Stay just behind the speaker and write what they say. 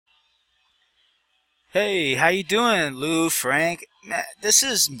Hey, how you doing, Lou, Frank? This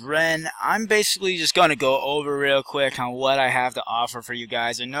is Ren. I'm basically just going to go over real quick on what I have to offer for you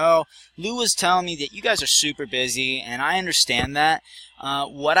guys. I know Lou was telling me that you guys are super busy, and I understand that.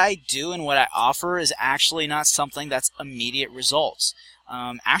 What I do and what I offer is actually not something that's immediate results.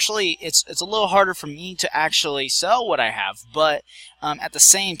 Actually, it's a little harder for me to actually sell what I have, but at the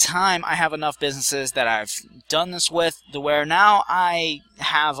same time, I have enough businesses that I've done this with to where now I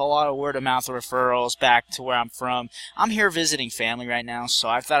have a lot of word of mouth referrals back to where I'm from. I'm here visiting family right now, so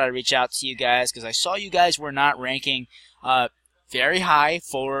I thought I'd reach out to you guys because I saw you guys were not ranking very high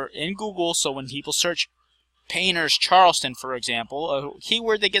for in Google. So when people search painters Charleston, for example, a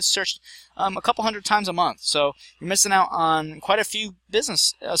keyword that gets searched a couple hundred times a month. So you're missing out on quite a few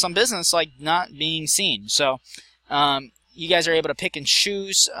business, some business like not being seen. So you guys are able to pick and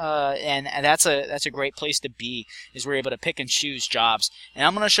choose, and that's a great place to be. Is we're able to pick and choose jobs, and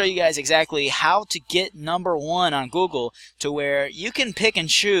I'm going to show you guys exactly how to get #1 on Google to where you can pick and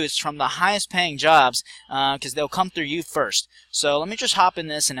choose from the highest paying jobs because they'll come through you first. So let me just hop in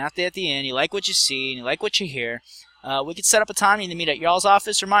this, and at the end, you like what you see and you like what you hear. We could set up a time to meet at y'all's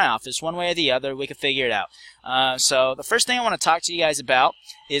office or my office, one way or the other. We could figure it out. So the first thing I want to talk to you guys about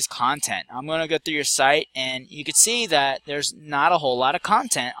is content. I'm going to go through your site, and you can see that there's not a whole lot of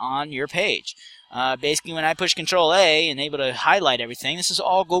content on your page. Basically, when I push Control A and able to highlight everything, this is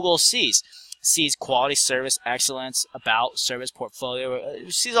all Google sees. It sees quality, service, excellence, about, service, portfolio.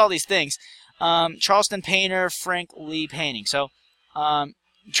 It sees all these things. Charleston Painter, Frank Lee Painting. So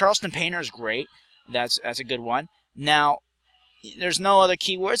Charleston Painter is great. That's a good one. Now, there's no other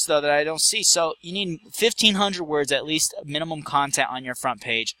keywords, though, that I don't see. So you need 1,500 words, at least minimum content on your front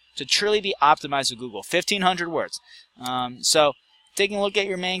page to truly be optimized with Google. 1,500 words. So taking a look at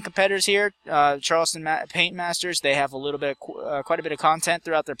your main competitors here, Charleston Paint Masters, they have a little bit, quite a bit of content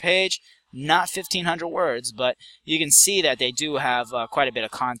throughout their page. Not 1,500 words, but you can see that they do have quite a bit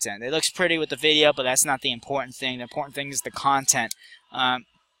of content. It looks pretty with the video, but that's not the important thing. The important thing is the content.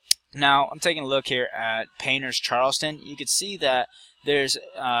 Now, I'm taking a look here at Painters Charleston. You can see that there's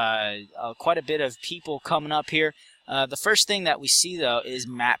quite a bit of people coming up here. The first thing that we see, though, is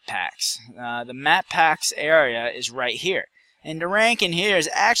map packs. The map packs area is right here. And the rank in here is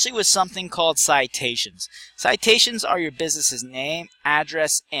actually with something called citations. Citations are your business's name,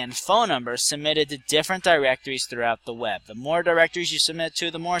 address, and phone number submitted to different directories throughout the web. The more directories you submit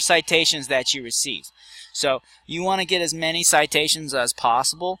to, the more citations that you receive. So you want to get as many citations as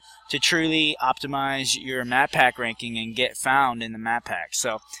possible to truly optimize your map pack ranking and get found in the map pack.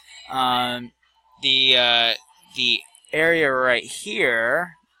 So the area right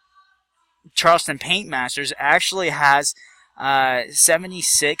here, Charleston Paint Masters, actually has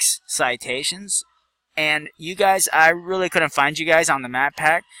 76 citations, and you guys, I really couldn't find you guys on the map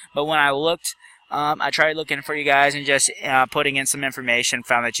pack, but when I looked, I tried looking for you guys and just putting in some information,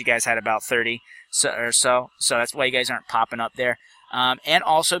 found that you guys had about 30 or so that's why you guys aren't popping up there. And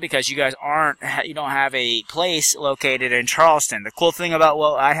also because you guys you don't have a place located in Charleston. The cool thing about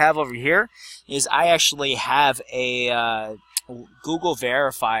what I have over here is I actually have a Google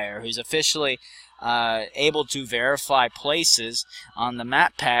verifier who's officially able to verify places on the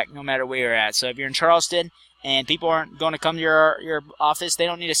map pack no matter where you're at. So if you're in Charleston and people aren't going to come to your office, they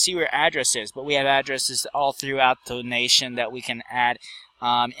don't need to see where your address is. But we have addresses all throughout the nation that we can add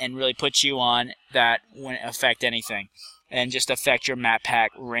and really put you on that wouldn't affect anything and just affect your map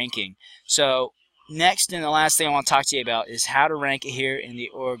pack ranking. So next and the last thing I want to talk to you about is how to rank it here in the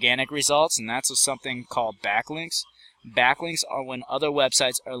organic results, and that's with something called backlinks. Backlinks are when other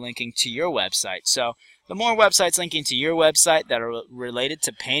websites are linking to your website. So the more websites linking to your website that are related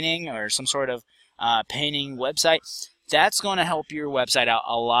to painting or some sort of painting website, that's going to help your website out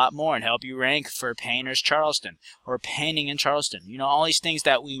a lot more and help you rank for Painters Charleston or painting in Charleston. You know, all these things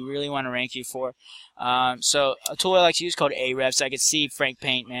that we really want to rank you for. So a tool I like to use is called Ahrefs. I can see Frank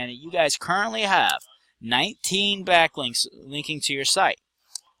Paint, man. You guys currently have 19 backlinks linking to your site.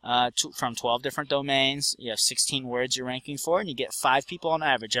 From 12 different domains. You have 16 words you're ranking for, and you get 5 people on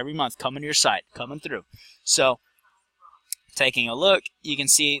average every month coming to your site, coming through. So taking a look, you can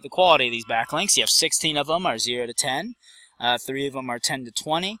see the quality of these backlinks. You have 16 of them are 0 to 10, 3 of them are 10 to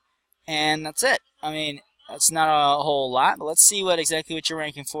 20, and that's it. I mean, that's not a whole lot, but let's see exactly what you're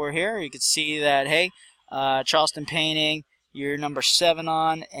ranking for here. You can see that, hey, Charleston Painting, you're number 7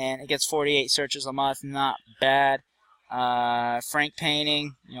 on, and it gets 48 searches a month. Not bad. Frank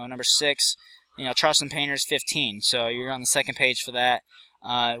Painting, number 6. Charleston Painters 15, so you're on the second page for that.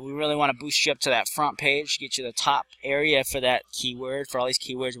 We really want to boost you up to that front page, get you the top area for that keyword. For all these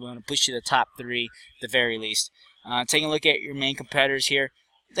keywords, we want to push you to the top 3 at the very least. Taking a look at your main competitors here,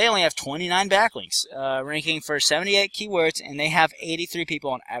 they only have 29 backlinks, ranking for 78 keywords, and they have 83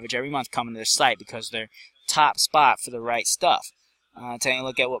 people on average every month coming to their site because they're top spot for the right stuff. Taking a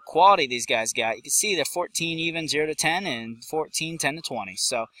look at what quality these guys got, you can see they're 14 even, 0 to 10, and 14, 10 to 20.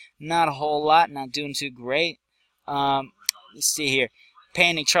 So not a whole lot, not doing too great. Let's see here.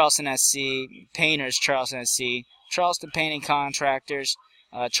 Painting Charleston SC, Painters Charleston SC, Charleston Painting Contractors,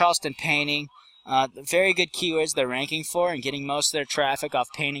 Charleston Painting. Very good keywords they're ranking for and getting most of their traffic off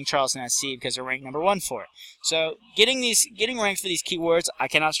Painting Charleston SC because they're ranked #1 for it. So getting ranked for these keywords, I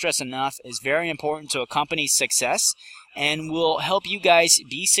cannot stress enough, is very important to a company's success and will help you guys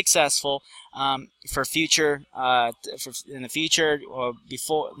be successful for future in the future or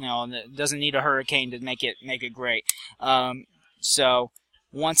before. It doesn't need a hurricane to make it great. So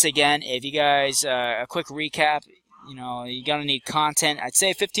once again, if you guys a quick recap. You're going to need content. I'd say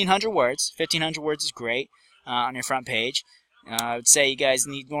 1,500 words. 1,500 words is great on your front page. I would say you guys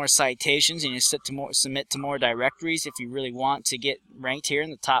need more citations and you submit to more directories if you really want to get ranked here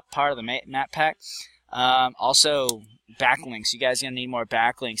in the top part of the map pack. Also, backlinks. You guys are going to need more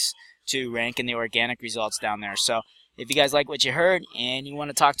backlinks to rank in the organic results down there. So if you guys like what you heard and you want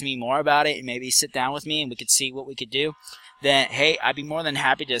to talk to me more about it and maybe sit down with me and we could see what we could do, then hey, I'd be more than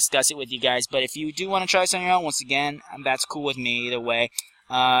happy to discuss it with you guys. But if you do want to try something out, once again, that's cool with me either way.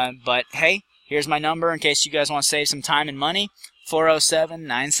 But hey, here's my number in case you guys want to save some time and money.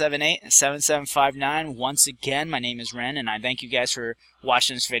 407-978-7759. Once again, my name is Ren, and I thank you guys for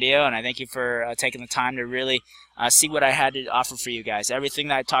watching this video, and I thank you for taking the time to really see what I had to offer for you guys. Everything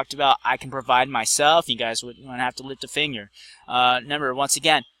that I talked about, I can provide myself. You guys wouldn't have to lift a finger. Once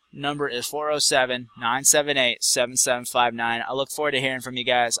again, number is 407-978-7759. I look forward to hearing from you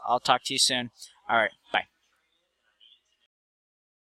guys. I'll talk to you soon. All right.